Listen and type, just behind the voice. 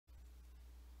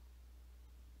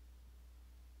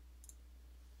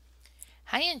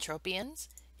Hi, Entropians.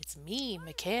 It's me,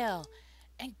 Mikhail.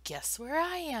 And guess where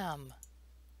I am?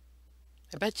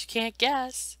 I bet you can't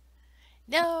guess.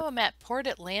 No, I'm at Port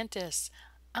Atlantis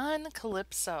on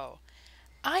Calypso.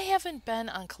 I haven't been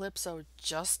on Calypso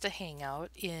just to hang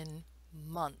out in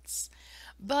months.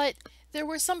 But there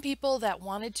were some people that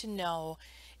wanted to know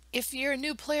if you're a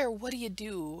new player, what do you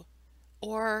do?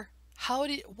 Or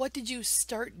what did you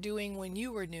start doing when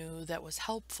you were new that was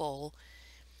helpful?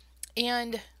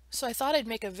 And so I thought I'd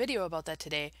make a video about that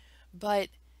today, but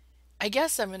I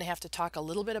guess I'm going to have to talk a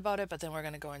little bit about it, but then we're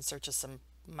going to go in search of some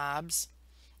mobs.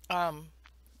 Um,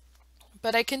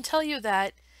 but I can tell you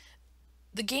that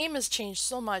the game has changed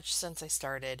so much since I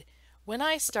started. When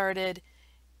I started,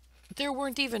 there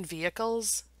weren't even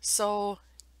vehicles, so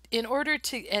in order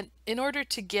to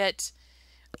get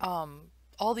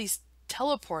all these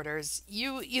teleporters,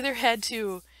 you either had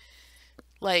to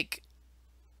like,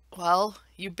 well,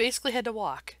 you basically had to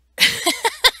walk.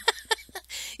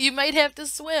 You might have to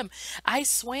swim. I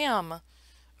swam.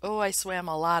 Oh, I swam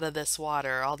a lot of this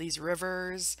water, all these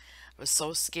rivers. I was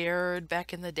so scared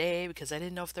back in the day because I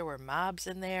didn't know if there were mobs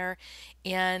in there.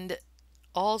 And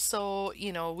also,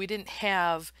 we didn't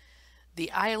have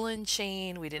the island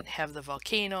chain, we didn't have the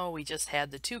volcano, we just had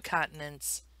the two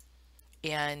continents.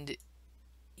 And,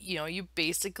 you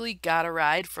basically got a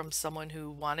ride from someone who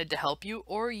wanted to help you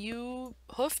or you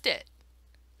hoofed it.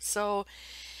 So,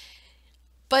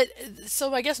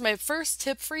 so I guess my first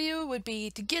tip for you would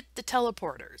be to get the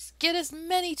teleporters. Get as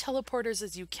many teleporters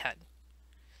as you can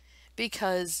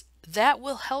because that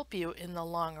will help you in the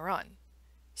long run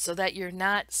so that you're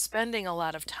not spending a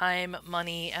lot of time,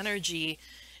 money, energy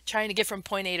trying to get from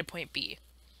point A to point B.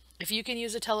 If you can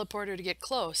use a teleporter to get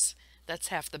close, that's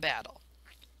half the battle.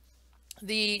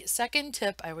 The second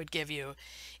tip I would give you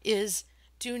is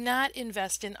do not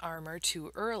invest in armor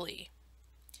too early.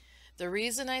 The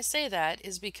reason I say that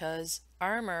is because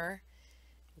armor,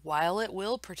 while it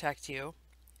will protect you,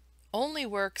 only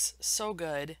works so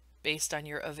good based on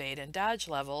your evade and dodge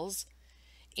levels,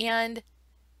 and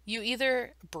you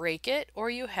either break it or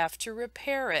you have to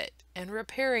repair it, and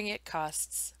repairing it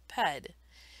costs ped.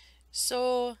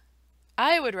 So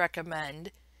I would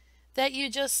recommend that you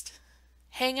just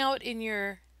hang out in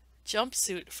your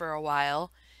jumpsuit for a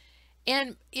while.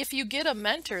 And if you get a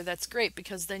mentor, that's great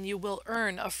because then you will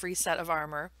earn a free set of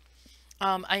armor.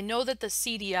 I know that the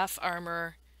CDF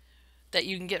armor that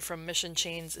you can get from mission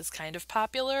chains is kind of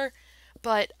popular,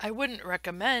 but I wouldn't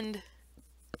recommend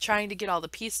trying to get all the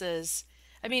pieces.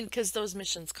 I mean, because those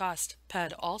missions cost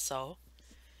ped also.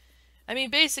 I mean,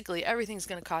 basically, everything's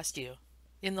going to cost you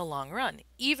in the long run.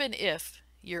 Even if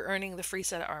you're earning the free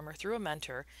set of armor through a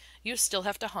mentor, you still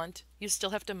have to hunt, you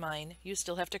still have to mine, you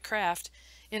still have to craft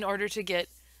in order to get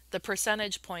the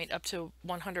percentage point up to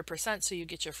 100% so you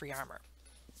get your free armor.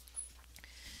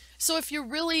 So if you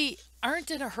really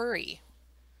aren't in a hurry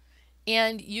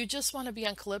and you just want to be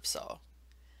on Calypso,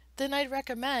 then I'd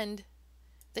recommend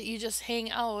that you just hang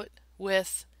out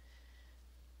with,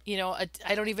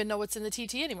 I don't even know what's in the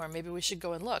TT anymore. Maybe we should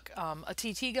go and look. A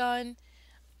TT gun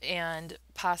and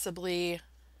possibly,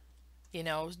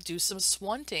 do some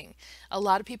swunting. A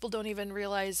lot of people don't even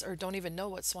realize or don't even know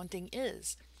what swunting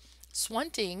is.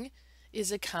 Swunting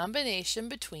is a combination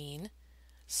between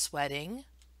sweating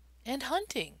and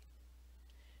hunting.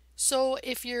 So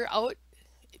if you're out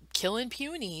killing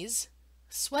punies,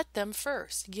 sweat them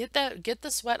first. Get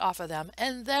the sweat off of them,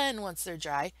 and then once they're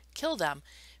dry, kill them.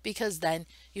 Because then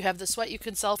you have the sweat you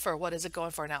can sell for, what is it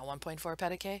going for now? 1.4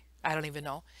 pedicay? I don't even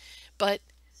know. But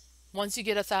once you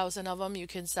get 1,000 of them, you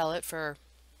can sell it for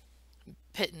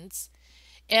pittance.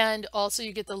 And also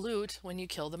you get the loot when you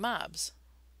kill the mobs.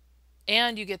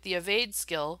 And you get the evade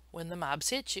skill when the mobs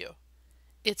hit you.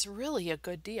 It's really a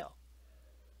good deal.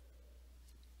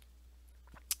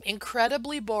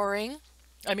 Incredibly boring.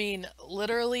 I mean,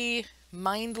 literally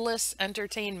mindless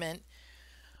entertainment,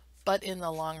 but in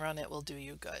the long run, it will do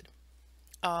you good.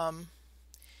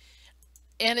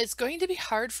 And it's going to be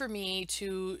hard for me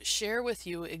to share with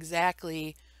you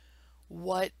exactly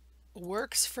what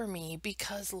works for me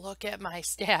because look at my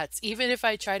stats. Even if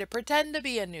I try to pretend to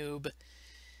be a noob,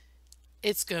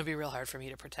 it's going to be real hard for me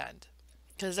to pretend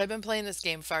because I've been playing this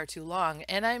game far too long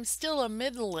and I'm still a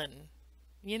middlin'.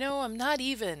 I'm not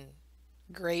even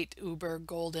great, uber,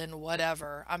 golden,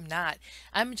 whatever. I'm not.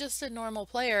 I'm just a normal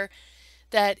player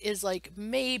that is like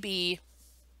maybe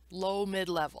low mid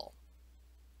level.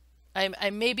 I'm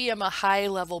a high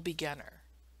level beginner.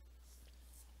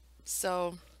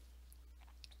 So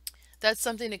that's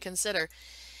something to consider.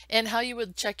 And how you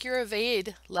would check your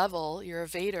evade level, your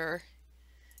evader,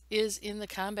 is in the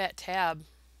combat tab.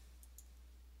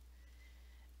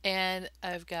 And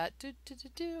I've got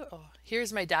oh,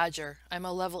 here's my Dodger. I'm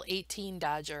a level 18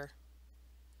 Dodger.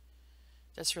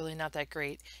 That's really not that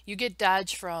great. You get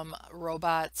dodge from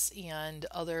robots and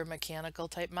other mechanical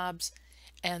type mobs.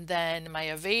 And then my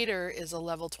evader is a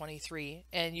level 23,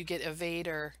 and you get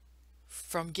evader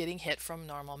from getting hit from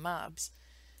normal mobs.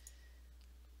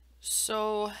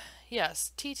 So,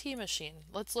 yes, TT machine.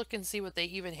 Let's look and see what they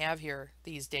even have here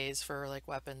these days for like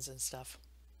weapons and stuff.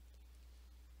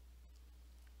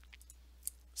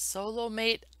 Solo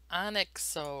Mate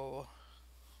Onyxo.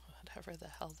 Whatever the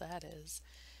hell that is.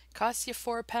 Costs you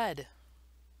 4 ped.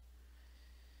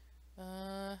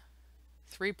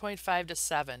 3.5 to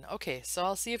 7. Okay, so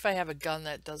I'll see if I have a gun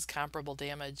that does comparable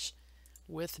damage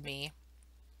with me.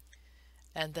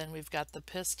 And then we've got the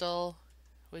pistol,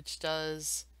 which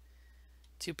does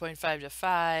 2.5 to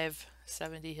 5,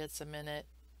 70 hits a minute.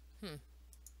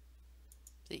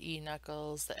 The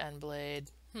E-knuckles, the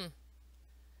N-blade.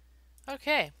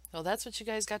 Okay, well that's what you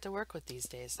guys got to work with these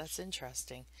days. That's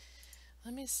interesting.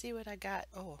 Let me see what I got.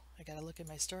 Oh, I gotta look at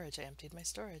my storage. I emptied my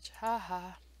storage. Ha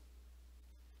ha.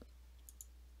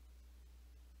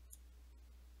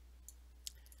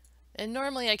 And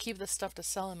normally I keep this stuff to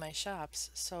sell in my shops,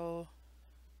 so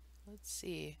let's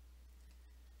see.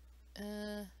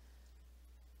 I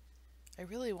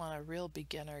really want a real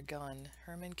beginner gun.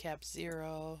 Herman Cap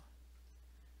 0.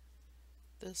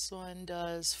 This one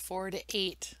does 4 to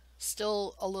 8.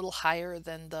 Still a little higher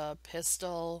than the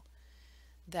pistol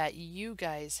that you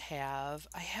guys have.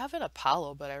 I have an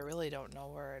Apollo, but I really don't know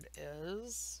where it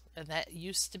is. And that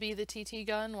used to be the TT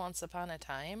gun once upon a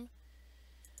time.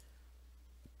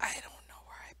 I don't know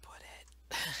where I put it.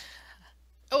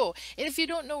 Oh, and if you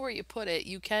don't know where you put it,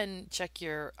 you can check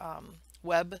your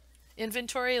web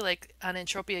inventory, like on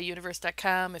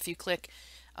entropiauniverse.com. If you click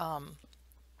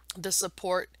the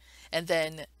support and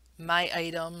then my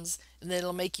items, and then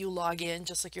it'll make you log in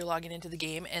just like you're logging into the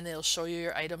game, and it'll show you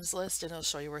your items list and it'll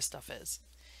show you where stuff is.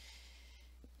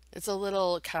 It's a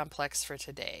little complex for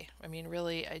today. I mean,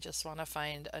 really, I just want to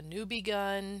find a newbie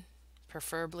gun,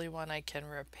 preferably one I can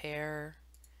repair.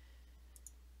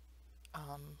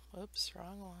 Whoops,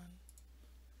 wrong one.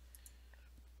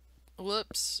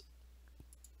 Whoops.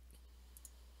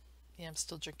 Yeah, I'm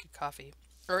still drinking coffee.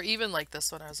 Or even like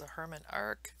this one has a Herman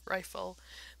Arc rifle.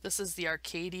 This is the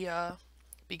Arcadia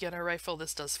beginner rifle.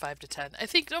 This does 5 to 10. I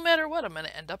think no matter what, I'm going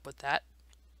to end up with that.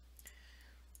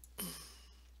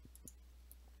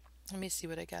 Let me see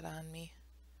what I got on me.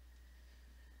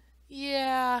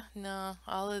 Yeah, no,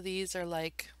 all of these are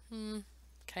like,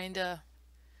 kind of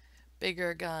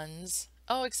bigger guns.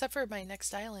 Oh, except for my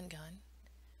next island gun.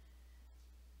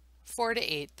 4 to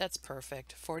 8, that's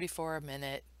perfect. 44 a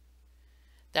minute.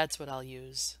 That's what I'll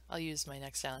use. I'll use my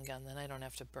next island gun, then I don't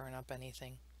have to burn up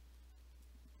anything.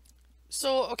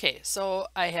 So, okay, so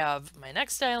I have my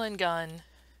next island gun,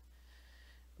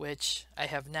 which I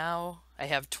have now. I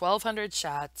have 1,200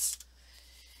 shots.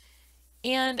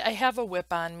 And I have a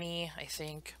whip on me, I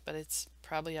think, but it's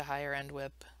probably a higher end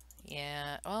whip.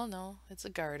 Yeah, well, no, it's a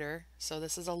garter. So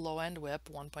this is a low end whip,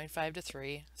 1.5 to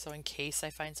 3. So in case I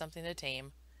find something to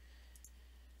tame.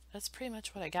 That's pretty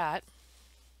much what I got.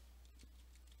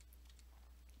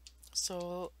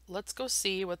 So let's go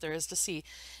see what there is to see.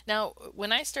 Now,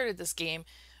 when I started this game,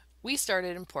 we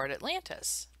started in Port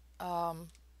Atlantis.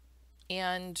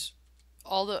 And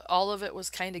all of it was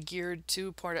kind of geared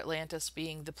to Port Atlantis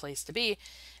being the place to be.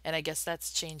 And I guess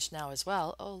that's changed now as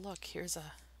well. Oh, look, here's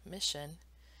a mission.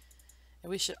 And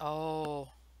we should, oh,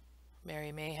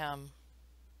 Merry Mayhem.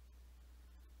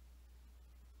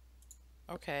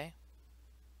 Okay.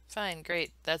 Fine,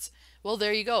 great. Well,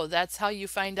 there you go. That's how you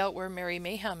find out where Merry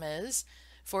Mayhem is.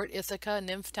 Fort Ithaca,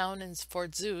 Nymphtown, and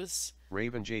Fort Zeus.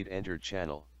 Raven Jade entered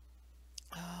channel.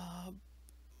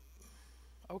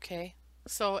 Okay.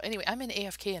 So anyway, I'm in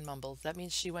AFK in Mumble. That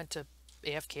means she went to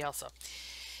AFK also.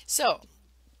 So,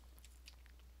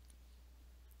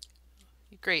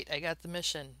 great. I got the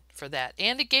mission for that.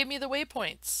 And it gave me the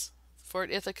waypoints. Fort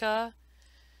Ithaca,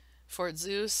 Fort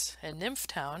Zeus, and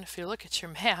Nymphtown. If you look at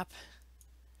your map,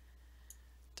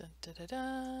 dun, da, da,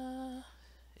 da,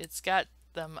 it's got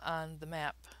them on the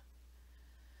map.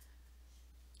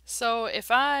 So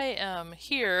if I am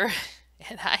here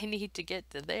and I need to get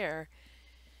to there,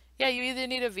 yeah, you either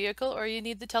need a vehicle or you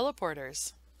need the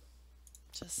teleporters.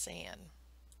 Just saying.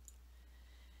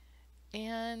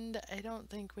 And I don't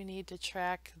think we need to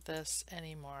track this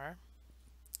anymore.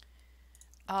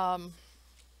 So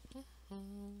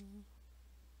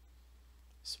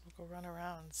we'll go run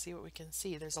around and see what we can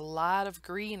see. There's a lot of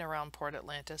green around Port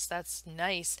Atlantis. That's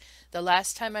nice. The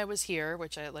last time I was here,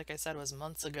 which like I said was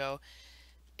months ago,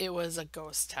 It was a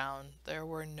ghost town. There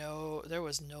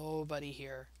was nobody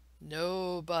here.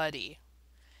 Nobody.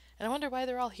 And I wonder why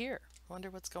they're all here. I wonder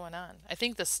what's going on. I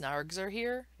think the Snargs are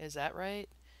here. Is that right?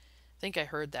 I think I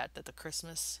heard that the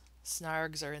Christmas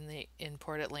Snargs are in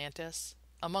Port Atlantis,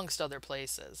 amongst other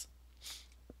places.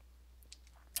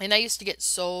 And I used to get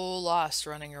so lost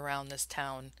running around this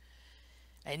town.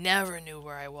 I never knew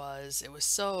where I was. It was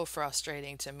so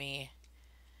frustrating to me.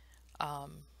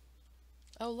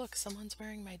 Oh, look, someone's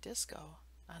wearing my disco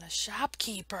on a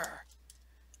shopkeeper.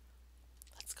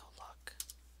 Let's go look.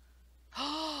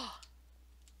 Oh,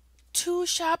 two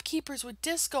shopkeepers with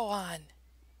disco on.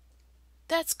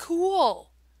 That's cool.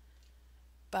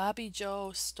 Bobby Joe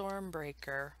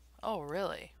Stormbreaker. Oh,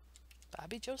 really?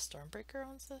 Bobby Joe Stormbreaker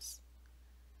owns this?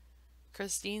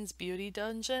 Christine's Beauty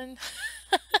Dungeon.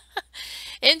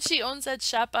 And she owns that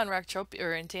shop on Rocktropia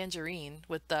or in Tangerine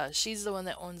with she's the one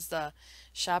that owns the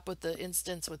shop with the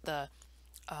instance with the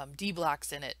D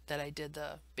blocks in it that I did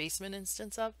the basement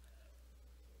instance of.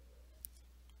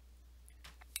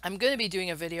 I'm going to be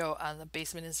doing a video on the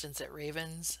basement instance at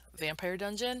Raven's Vampire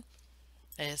Dungeon.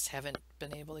 I just haven't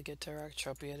been able to get to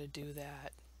Rocktropia to do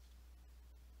that.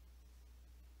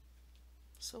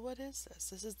 So what is this?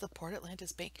 This is the Port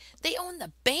Atlantis Bank. They own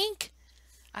the bank?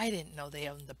 I didn't know they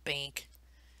owned the bank.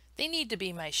 They need to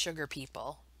be my sugar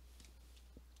people.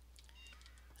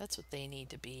 That's what they need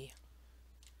to be.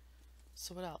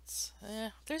 So what else?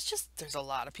 There's a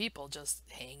lot of people just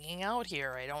hanging out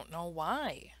here. I don't know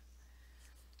why.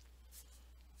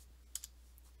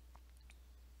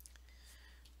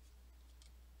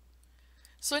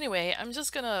 So anyway, I'm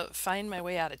just gonna find my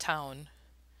way out of town.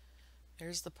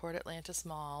 There's the Port Atlantis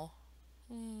Mall.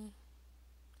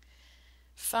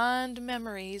 Fond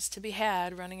memories to be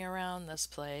had running around this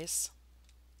place.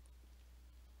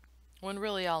 When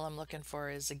really all I'm looking for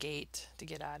is a gate to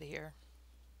get out of here.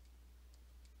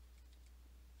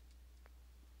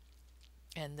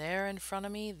 And there in front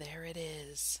of me, there it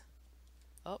is.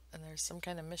 Oh, and there's some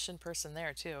kind of mission person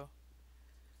there too.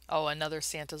 Oh, another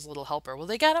Santa's Little Helper. Well,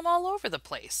 they got them all over the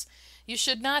place. You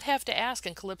should not have to ask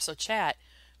in Calypso chat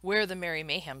where the Merry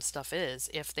Mayhem stuff is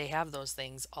if they have those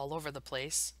things all over the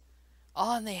place.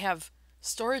 Oh, and they have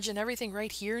storage and everything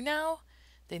right here now?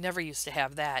 They never used to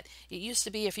have that. It used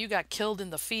to be if you got killed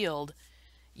in the field,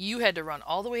 you had to run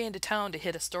all the way into town to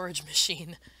hit a storage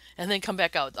machine and then come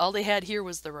back out. All they had here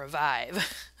was the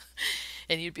revive.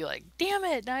 And you'd be like, damn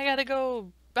it, now I gotta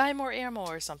go buy more ammo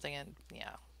or something. And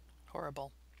yeah,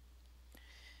 horrible.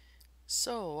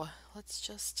 So let's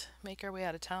just make our way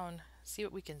out of town, see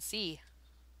what we can see.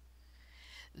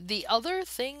 The other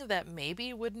thing that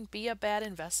maybe wouldn't be a bad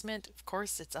investment, of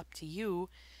course it's up to you,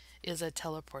 is a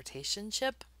teleportation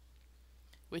chip,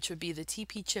 which would be the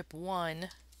TP chip 1.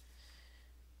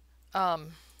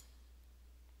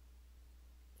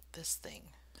 This thing.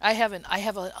 I have an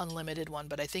unlimited one,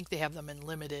 but I think they have them in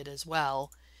limited as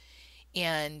well.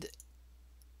 And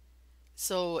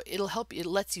so it'll help you, it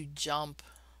lets you jump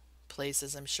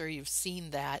places. I'm sure you've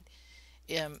seen that.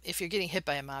 If you're getting hit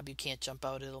by a mob, you can't jump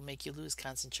out. It'll make you lose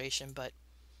concentration, but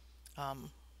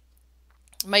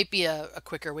might be a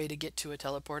quicker way to get to a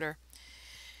teleporter.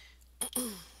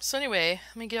 So anyway,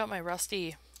 let me get out my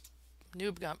rusty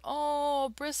noob gun.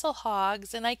 Oh, bristle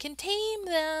hogs, and I can tame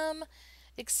them.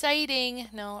 Exciting.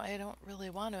 No, I don't really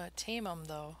want to tame them,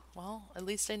 though. Well, at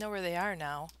least I know where they are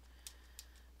now.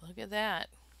 Look at that.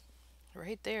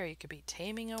 Right there, you could be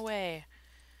taming away.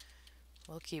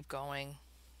 We'll keep going.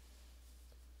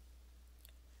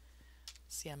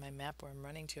 See on my map where I'm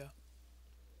running to.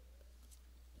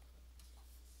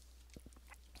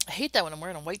 I hate that when I'm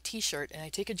wearing a white t-shirt and I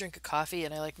take a drink of coffee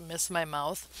and I like miss my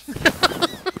mouth.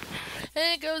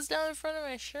 And it goes down in front of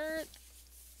my shirt.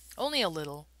 Only a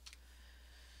little.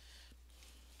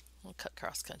 We'll cut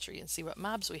cross country and see what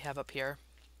mobs we have up here.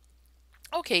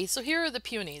 Okay, so here are the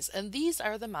punies, and these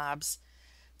are the mobs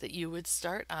that you would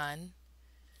start on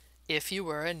if you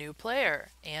were a new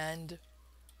player. And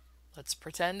let's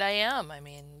pretend I am. I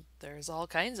mean, there's all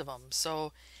kinds of them.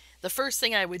 So the first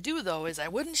thing I would do, though, is I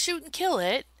wouldn't shoot and kill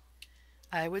it.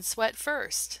 I would sweat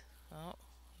first. Oh,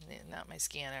 not my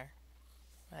scanner.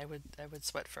 I would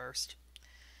sweat first.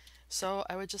 So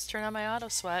I would just turn on my auto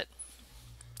sweat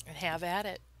and have at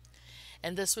it.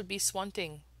 And this would be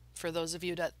swunting for those of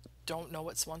you that don't know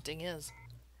what swunting is.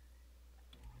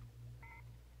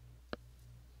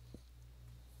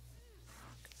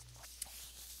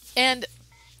 And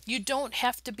you don't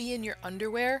have to be in your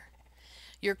underwear.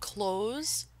 Your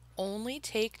clothes only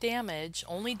take damage,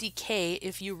 only decay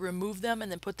if you remove them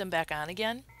and then put them back on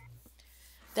again.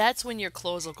 That's when your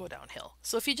clothes will go downhill.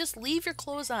 So if you just leave your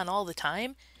clothes on all the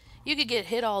time, You could get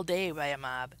hit all day by a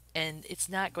mob and it's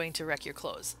not going to wreck your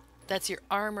clothes. That's your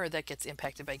armor that gets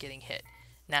impacted by getting hit,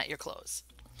 not your clothes.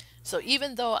 So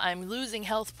even though I'm losing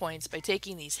health points by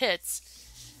taking these hits,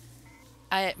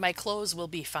 my clothes will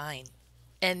be fine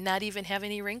and not even have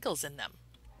any wrinkles in them.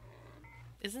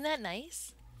 Isn't that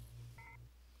nice?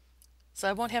 So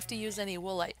I won't have to use any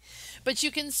woolite. But you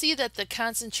can see that the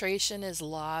concentration is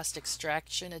lost,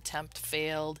 extraction attempt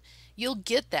failed. You'll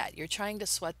get that. You're trying to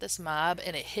sweat this mob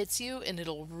and it hits you and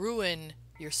it'll ruin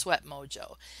your sweat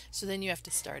mojo. So then you have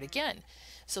to start again.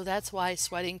 So that's why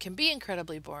sweating can be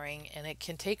incredibly boring and it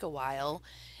can take a while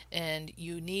and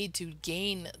you need to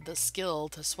gain the skill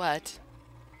to sweat.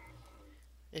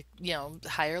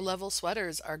 Higher level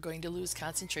sweaters are going to lose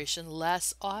concentration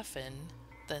less often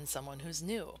than someone who's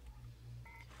new.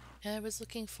 And I was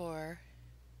looking for,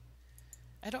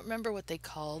 I don't remember what they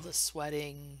call the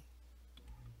sweating.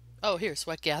 Oh, here,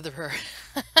 sweat gatherer.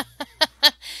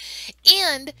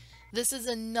 And this is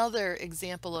another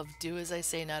example of do as I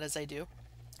say, not as I do.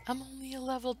 I'm only a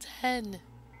level 10.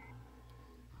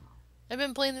 I've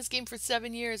been playing this game for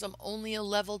 7 years. I'm only a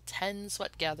level 10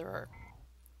 sweat gatherer.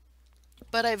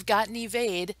 But I've gotten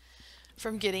evade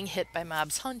from getting hit by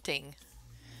mobs hunting.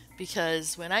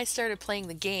 Because when I started playing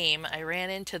the game, I ran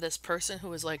into this person who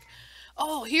was like,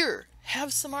 oh, here,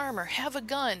 have some armor, have a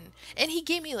gun. And he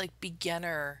gave me like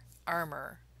beginner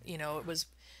armor. It was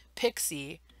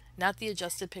pixie, not the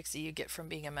adjusted pixie you get from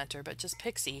being a mentor, but just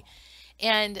pixie.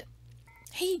 And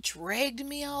he dragged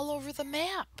me all over the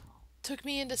map. Took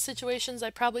me into situations I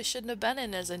probably shouldn't have been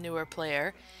in as a newer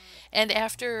player. And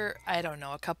after, I don't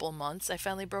know, a couple months, I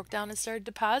finally broke down and started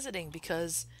depositing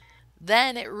because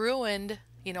then it ruined,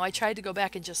 I tried to go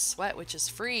back and just sweat, which is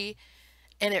free,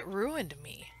 and it ruined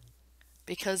me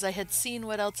because I had seen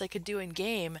what else I could do in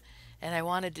game and I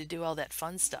wanted to do all that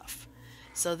fun stuff.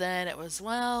 So then it was,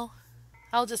 well,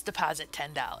 I'll just deposit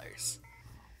 $10.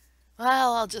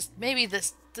 Well, I'll just, maybe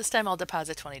this time I'll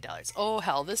deposit $20. Oh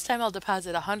hell, this time I'll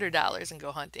deposit $100 and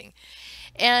go hunting.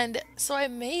 And so I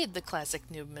made the classic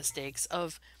noob mistakes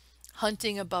of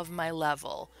hunting above my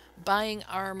level, buying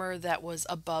armor that was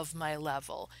above my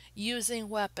level, using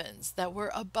weapons that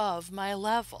were above my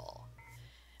level.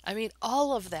 I mean,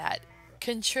 all of that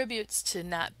contributes to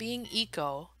not being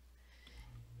eco.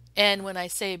 And when I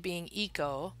say being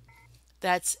eco,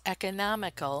 that's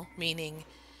economical, meaning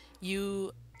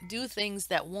you do things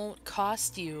that won't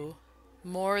cost you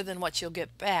more than what you'll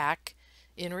get back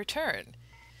in return.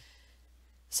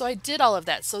 So I did all of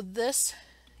that. So this,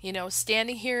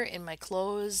 standing here in my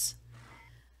clothes,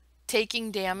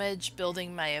 taking damage,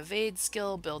 building my evade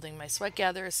skill, building my sweat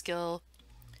gatherer skill,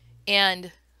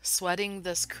 and sweating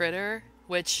this critter,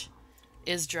 which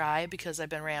is dry because I've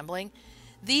been rambling.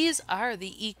 These are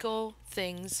the eco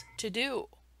things to do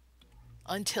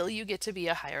until you get to be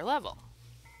a higher level.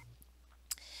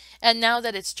 And now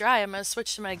that it's dry, I'm going to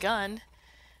switch to my gun.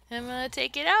 I'm going to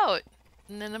take it out.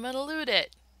 And then I'm going to loot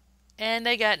it. And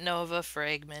I got Nova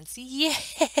fragments.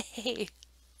 Yay!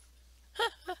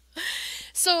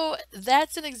 So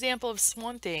that's an example of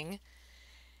swunting.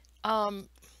 And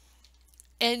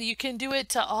you can do it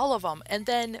to all of them. And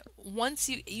then once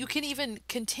you can even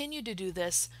continue to do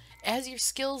this as your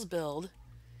skills build.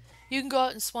 You can go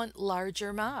out and swunt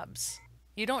larger mobs.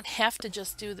 You don't have to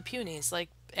just do the punies. Like,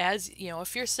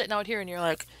 if you're sitting out here and you're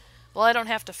like, well, I don't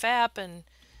have to fap and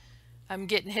I'm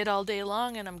getting hit all day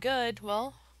long and I'm good,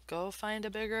 well, go find a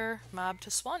bigger mob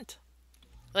to swunt.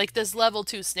 Like this level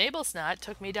 2 Snable Snot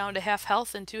took me down to half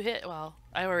health in 2 hit. Well,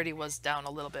 I already was down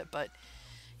a little bit, but,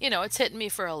 it's hitting me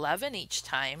for 11 each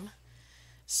time.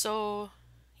 So,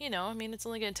 it's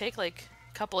only going to take like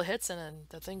a couple of hits and then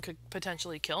the thing could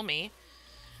potentially kill me.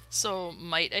 So,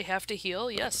 might I have to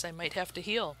heal? Yes, I might have to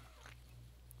heal.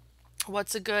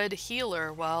 What's a good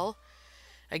healer? Well,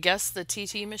 I guess the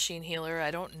TT machine healer.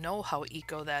 I don't know how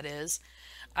eco that is.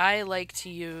 I like to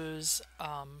use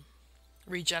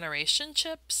regeneration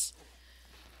chips.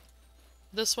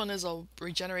 This one is a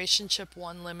regeneration chip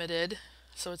 1 limited,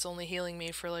 so it's only healing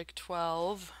me for like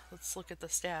 12. Let's look at the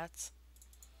stats.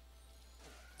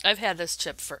 I've had this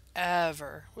chip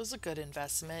forever. It was a good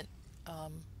investment.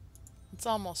 It's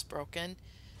almost broken.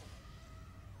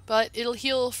 But it'll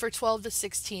heal for 12 to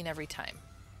 16 every time.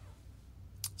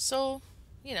 So,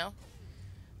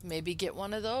 maybe get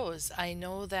one of those. I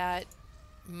know that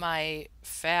my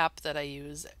FAP that I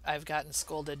use, I've gotten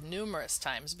scolded numerous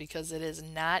times because it is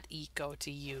not eco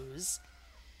to use.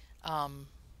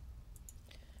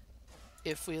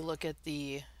 If we look at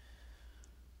it's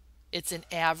an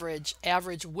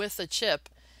average with a chip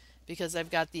because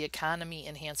I've got the economy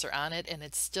enhancer on it and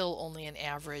it's still only an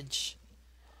average.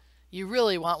 You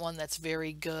really want one that's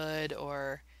very good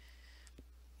or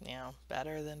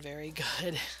Better than very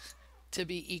good to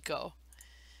be eco.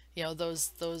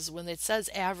 Those when it says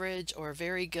average or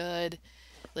very good,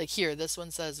 like here, this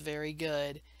one says very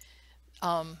good.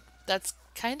 That's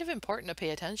kind of important to pay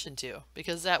attention to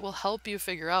because that will help you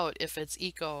figure out if it's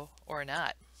eco or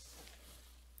not.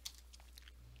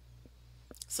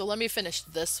 So let me finish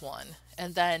this one.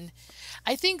 And then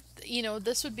I think,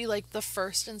 this would be like the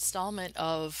first installment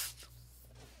of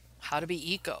how to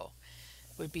be eco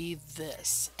would be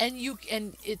this. And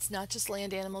it's not just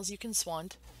land animals you can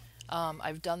swat.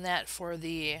 I've done that for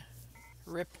the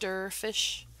riptor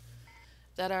fish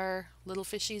that are little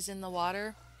fishies in the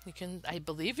water. I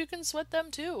believe you can sweat them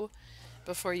too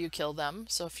before you kill them.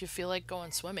 So if you feel like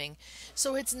going swimming.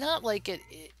 So it's not like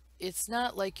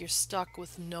you're stuck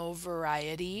with no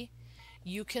variety.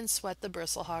 You can sweat the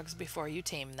bristle hogs before you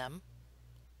tame them.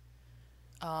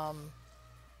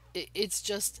 It's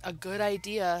just a good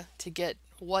idea to get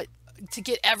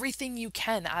everything you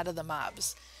can out of the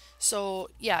mobs. So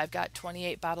yeah, I've got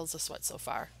 28 bottles of sweat so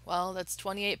far. Well, that's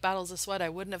 28 bottles of sweat I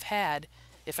wouldn't have had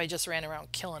if I just ran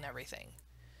around killing everything.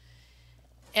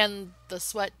 And the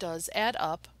sweat does add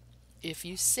up. If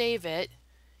you save it,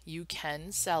 you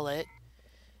can sell it.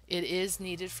 It is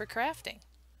needed for crafting.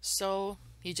 So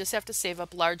you just have to save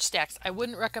up large stacks. I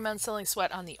wouldn't recommend selling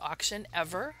sweat on the auction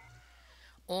ever.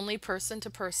 Only person to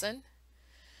person.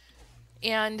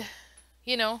 And,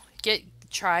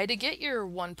 try to get your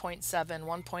 1.7,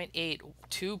 1.8,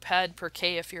 2 ped per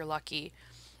K if you're lucky.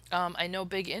 I know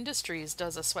Big Industries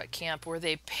does a sweat camp where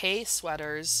they pay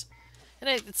sweaters, and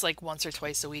it's like once or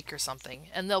twice a week or something,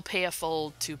 and they'll pay a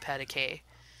full 2 ped a K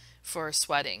for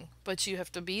sweating. But you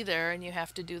have to be there and you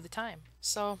have to do the time.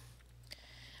 So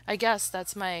I guess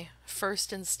that's my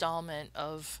first installment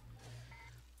of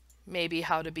maybe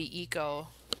how to be eco,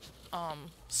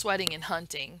 sweating and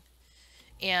hunting.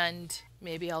 And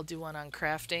maybe I'll do one on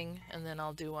crafting, and then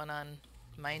I'll do one on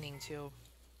mining too.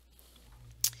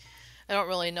 I don't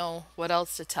really know what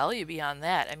else to tell you beyond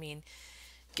that. I mean,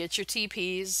 get your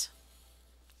TPs,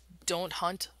 don't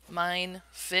hunt, mine,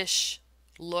 fish,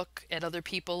 look at other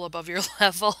people above your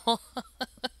level.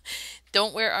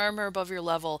 Don't wear armor above your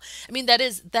level. I mean, that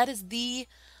is the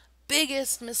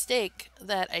biggest mistake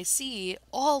that I see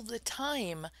all the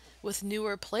time with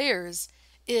newer players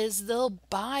is they'll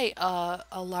buy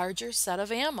a larger set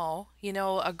of ammo,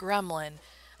 a gremlin,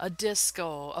 a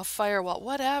disco, a firewall,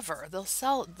 whatever. Let's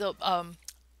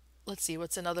see,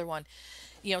 what's another one?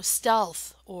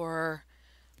 Stealth or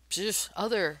just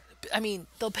other. I mean,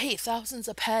 they'll pay thousands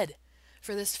of ped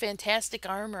for this fantastic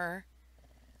armor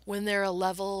when they're a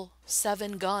level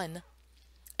 7 gun,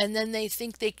 and then they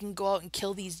think they can go out and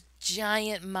kill these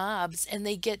giant mobs, and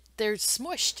they're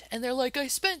smushed, and they're like, I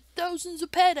spent thousands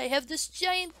of ped, I have this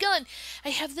giant gun, I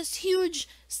have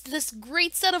this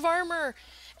great set of armor,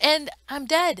 and I'm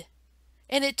dead,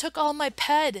 and it took all my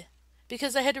ped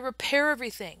because I had to repair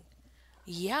everything.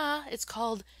 Yeah, it's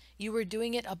called you were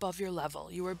doing it above your level.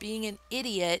 You were being an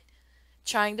idiot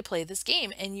trying to play this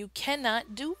game, and you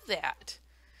cannot do that.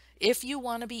 If you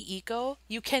want to be eco,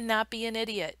 you cannot be an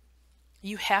idiot.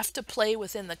 You have to play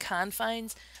within the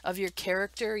confines of your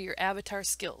character, your avatar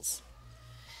skills.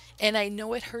 And I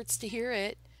know it hurts to hear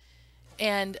it.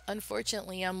 And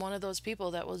unfortunately, I'm one of those people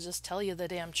that will just tell you the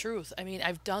damn truth. I mean,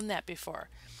 I've done that before.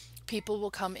 People will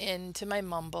come into my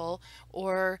mumble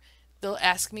or they'll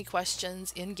ask me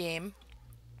questions in game.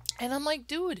 And I'm like,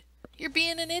 dude, you're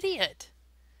being an idiot.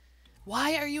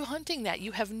 Why are you hunting that?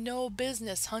 You have no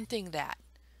business hunting that.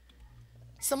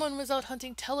 Someone was out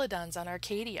hunting teledons on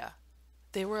Arcadia.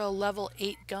 They were a level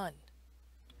 8 gun.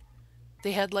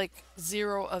 They had like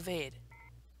 0 evade.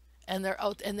 And they're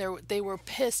out and they were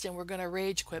pissed and were gonna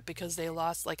rage quit because they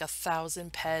lost like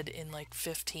 1,000 ped in like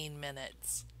 15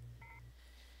 minutes.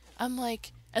 I'm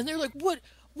like, and they're like,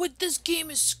 what this game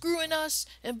is screwing us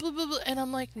and blah blah blah, and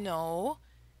I'm like, no,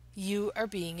 you are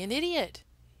being an idiot.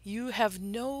 You have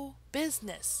no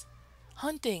business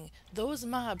hunting those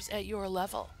mobs at your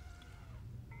level.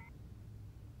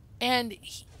 And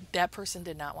that person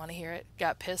did not want to hear it,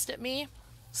 got pissed at me,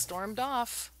 stormed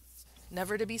off,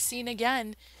 never to be seen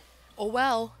again. Oh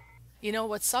well,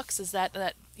 what sucks is that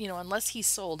unless he's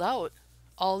sold out,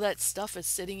 all that stuff is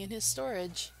sitting in his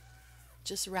storage,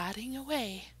 just rotting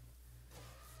away.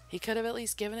 He could have at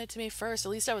least given it to me first.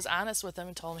 At least I was honest with him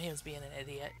and told him he was being an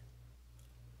idiot.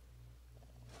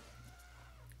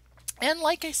 And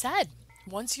like I said,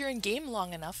 once you're in game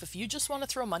long enough, if you just want to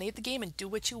throw money at the game and do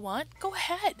what you want, go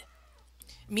ahead.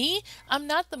 Me, I'm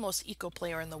not the most eco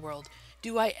player in the world.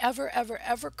 Do I ever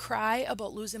cry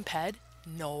about losing ped?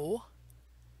 No.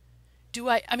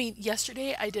 I mean,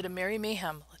 yesterday I did a Merry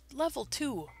Mayhem. Level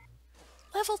 2.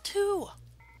 Level 2.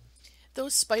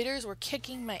 Those spiders were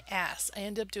kicking my ass. I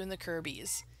ended up doing the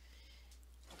Kirby's.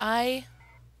 I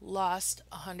lost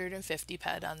 150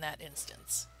 ped on that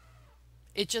instance.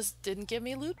 It just didn't give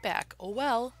me loot back. Oh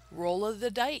well, roll of the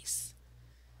dice.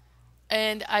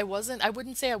 And I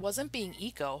wouldn't say I wasn't being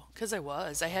eco, because I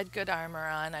was. I had good armor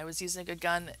on. I was using a good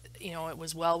gun. It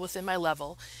was well within my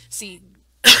level. See,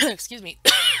 excuse me,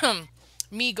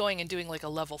 me going and doing like a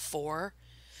level 4,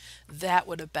 that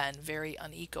would have been very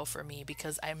uneco for me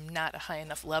because I'm not a high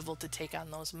enough level to take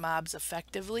on those mobs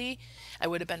effectively. I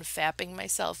would have been fapping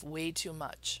myself way too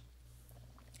much.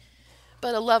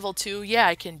 But a level 2, yeah,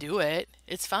 I can do it.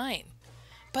 It's fine.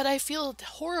 But I feel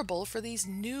horrible for these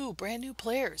brand new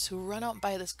players who run out and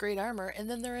buy this great armor and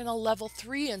then they're in a level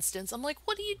 3 instance. I'm like,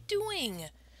 what are you doing?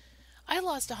 I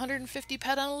lost 150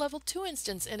 pet on a level 2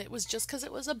 instance and it was just because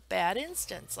it was a bad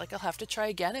instance. Like, I'll have to try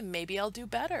again and maybe I'll do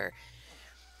better.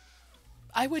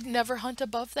 I would never hunt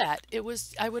above that.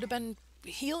 I would have been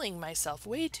healing myself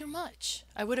way too much.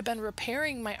 I would have been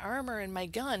repairing my armor and my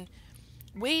gun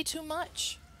way too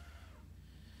much.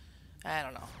 I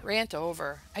don't know. Rant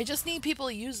over. I just need people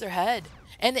to use their head.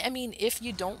 And I mean, if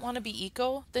you don't want to be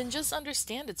eco, then just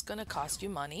understand it's going to cost you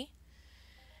money.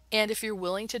 And if you're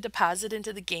willing to deposit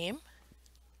into the game,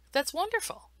 that's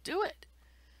wonderful. Do it.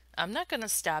 I'm not going to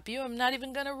stop you. I'm not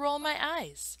even going to roll my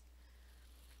eyes.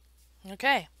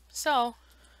 Okay, so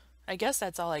I guess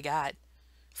that's all I got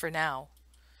for now.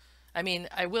 I mean,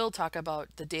 I will talk about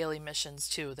the daily missions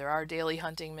too. There are daily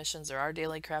hunting missions, there are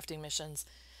daily crafting missions,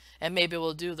 and maybe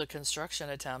we'll do the construction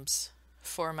attempts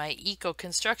for my eco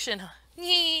construction.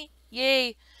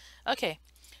 Yay! Okay,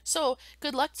 so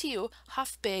good luck to you.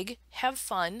 Huff big, have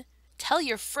fun, tell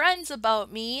your friends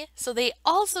about me so they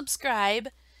all subscribe,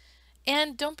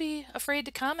 and don't be afraid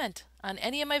to comment on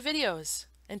any of my videos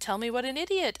and tell me what an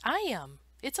idiot I am.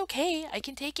 It's okay, I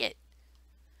can take it.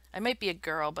 I might be a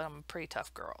girl, but I'm a pretty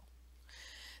tough girl.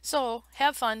 So,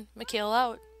 have fun. Michaela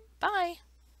out. Bye.